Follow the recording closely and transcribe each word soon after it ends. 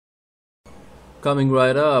Coming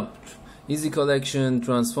right up, Easy Collection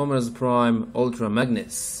Transformers Prime Ultra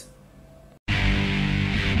Magnus.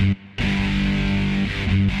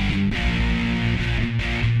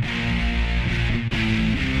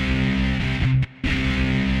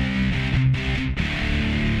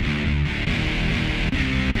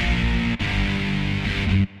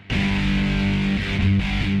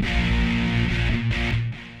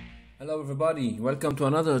 Hello everybody, welcome to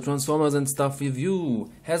another Transformers and Stuff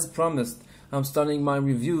review. As promised, I'm starting my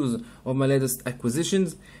reviews of my latest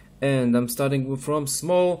acquisitions, and I'm starting from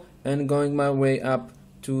small and going my way up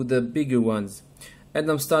to the bigger ones. And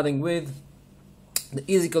I'm starting with the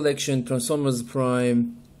Easy Collection Transformers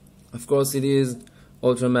Prime. Of course it is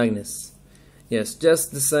Ultra Magnus. Yes,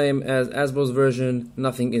 just the same as Hasbro's version,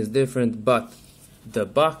 nothing is different but the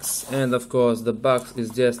box, and of course the box is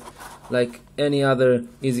just like any other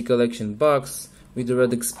Easy Collection box with the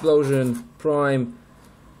red explosion, Prime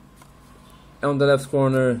on the left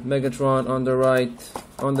corner, Megatron on the right,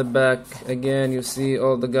 on the back again you see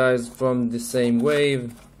all the guys from the same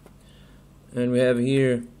wave, and we have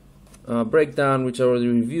here Breakdown, which I already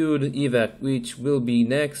reviewed, Evac, which will be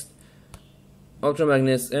next, Ultra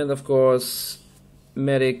Magnus, and of course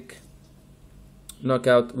Medic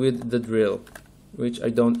Knockout with the drill, which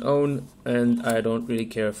I don't own and I don't really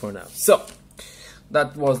care for now. So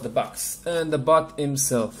that was the box. And the bot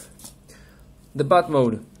himself, the bot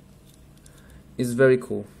mode is very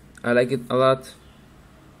cool. I like it a lot.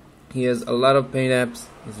 He has a lot of paint apps.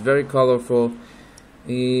 He's very colorful.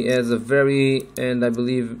 He has a very, and I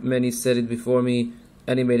believe many said it before me,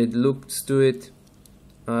 animated looks to it.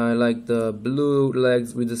 I like the blue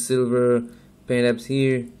legs with the silver paint apps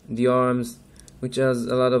here, the arms, which has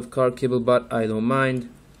a lot of car cable, but I don't mind.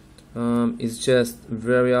 It's just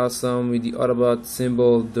very awesome with the Autobot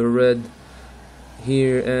symbol, the red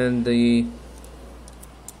here, and the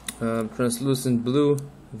translucent blue.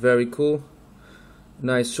 Very cool.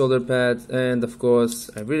 Nice shoulder pads, and of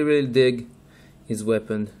course I really dig his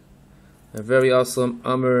weapon. A very awesome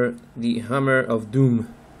hammer, the Hammer of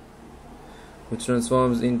Doom, which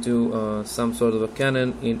transforms into some sort of a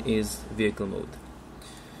cannon in his vehicle mode.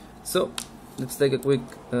 So let's take a quick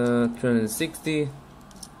 360.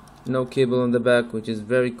 No cable on the back, which is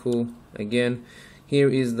very cool. Again, here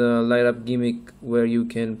is the light up gimmick where you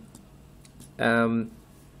can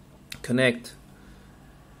connect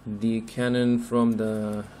the cannon from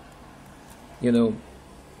the,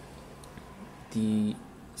 the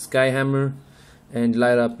Sky Hammer and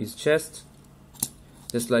light up his chest,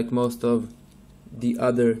 just like most of the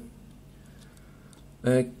other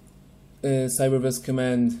Cyberverse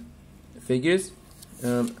Command figures.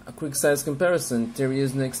 A quick size comparison, there he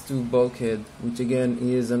is next to Bulkhead, which again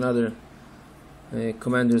is another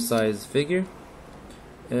commander size figure,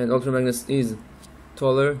 and Ultra Magnus is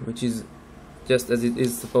taller, which is just as it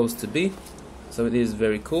is supposed to be, so it is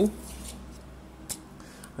very cool.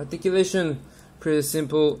 Articulation pretty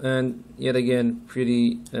simple and yet again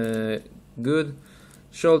pretty good.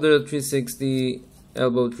 Shoulder 360,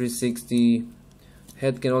 elbow 360,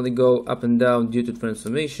 head can only go up and down due to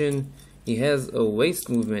transformation. He has a waist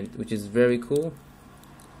movement, which is very cool,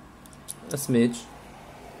 a smidge,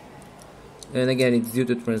 and again it's due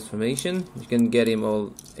to transformation. You can get him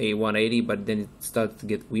all a 180, but then it starts to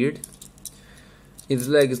get weird. His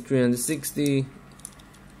leg is 360,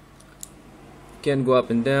 can go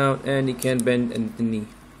up and down, and he can bend at the knee,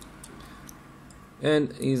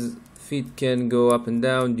 and his feet can go up and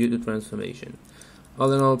down due to transformation.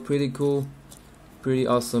 All in all, pretty cool, pretty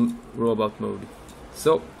awesome robot mode.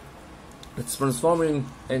 So let's transform him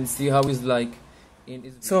and see how he's like in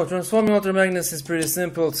his. So transforming Ultra Magnus is pretty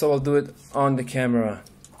simple, so I'll do it on the camera.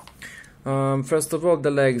 First of all,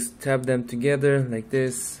 the legs, tap them together like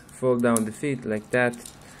this, fold down the feet like that,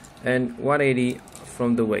 and 180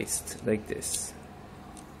 from the waist like this.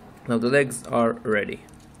 Now the legs are ready.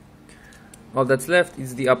 All that's left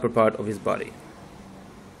is the upper part of his body.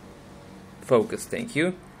 Focus, thank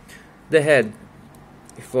you. The head,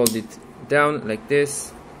 you fold it down like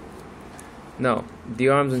this. Now, the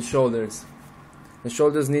arms and shoulders. The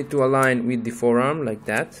shoulders need to align with the forearm like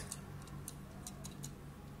that,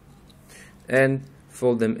 and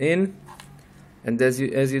fold them in. And as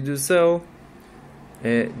you do so,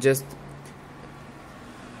 just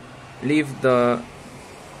leave the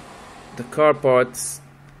car parts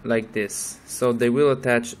like this, so they will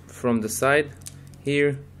attach from the side,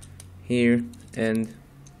 here, here, and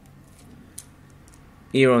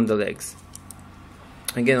here on the legs.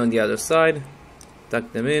 Again on the other side,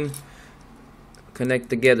 tuck them in, connect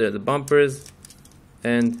together the bumpers,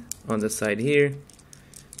 and on the side here,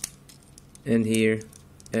 and here,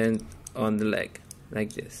 and on the leg,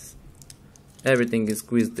 like this. Everything is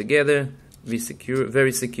squeezed together,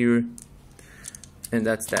 very secure, and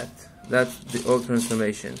that's that. That's the old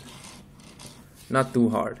transformation. Not too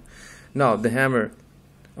hard. Now the hammer,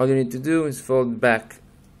 all you need to do is fold back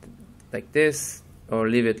like this, or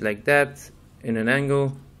leave it like that in an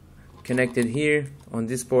angle, connect it here on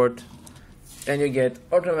this port, and you get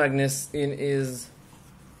Ultra Magnus in his,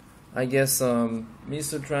 I guess,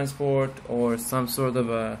 missile transport or some sort of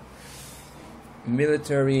a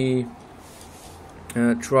military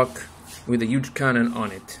truck with a huge cannon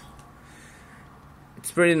on it.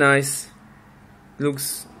 It's pretty nice,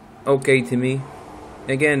 looks okay to me.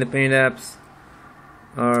 Again, the paint apps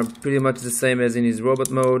are pretty much the same as in his robot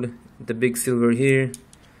mode. The big silver here,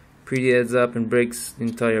 pretty heads up and breaks the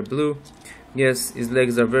entire blue. Yes, his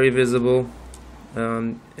legs are very visible,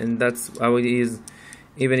 and that's how it is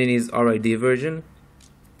even in his RID version.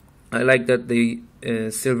 I like that they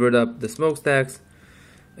silvered up the smokestacks,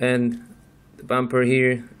 and the bumper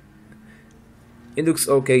here, it looks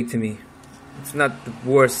okay to me. It's not the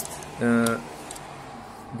worst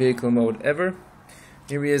vehicle mode ever.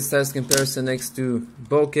 Here is size comparison next to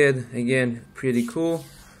Bulkhead. Again, pretty cool.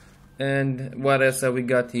 And what else have we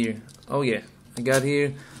got here? Oh yeah, I got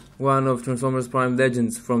here one of Transformers Prime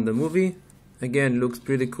Legends from the movie. Again, looks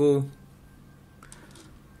pretty cool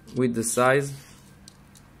with the size.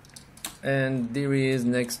 And there he is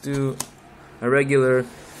next to a regular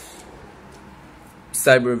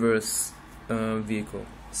Cyberverse vehicle.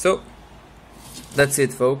 So that's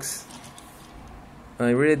it, folks. I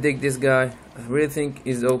really dig this guy. I really think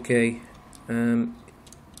he's okay.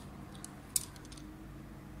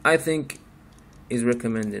 I think he's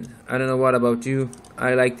recommended. I don't know what about you.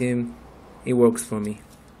 I liked him. He works for me.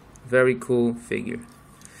 Very cool figure.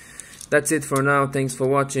 That's it for now. Thanks for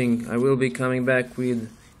watching. I will be coming back with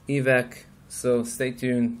evac, so stay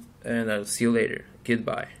tuned and I'll see you later.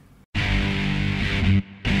 Goodbye.